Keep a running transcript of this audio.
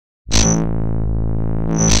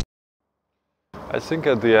I think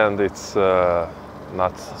at the end it's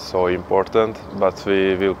not so important, but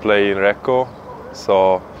we will play in Recco,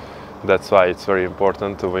 so that's why it's very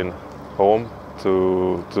important to win home,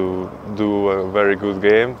 to do a very good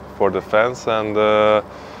game for the fans, and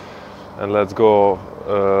let's go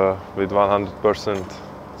with 100%.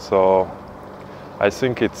 So I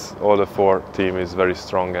think it's all the four team is very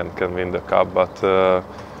strong and can win the cup, but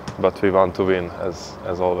we want to win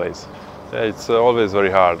as always. Yeah, it's always very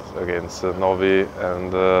hard against Novi,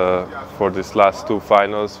 and for these last two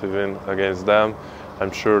finals we win against them.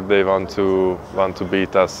 I'm sure they want to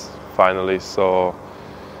beat us finally. So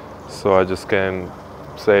I just can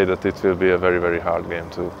say that it will be a very hard game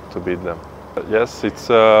to beat them. Yes, it's.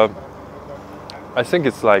 I think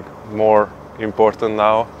it's like more important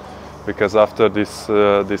now, because after this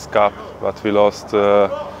cup that we lost,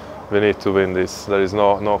 we need to win this. There is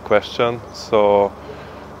no question. So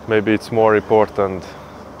maybe it's more important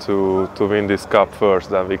to win this cup first,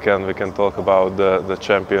 then we can talk about the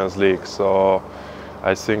Champions League. So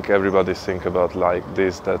I think everybody think about like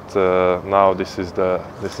this, that now this is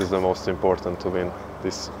the most important, to win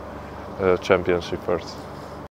this championship first.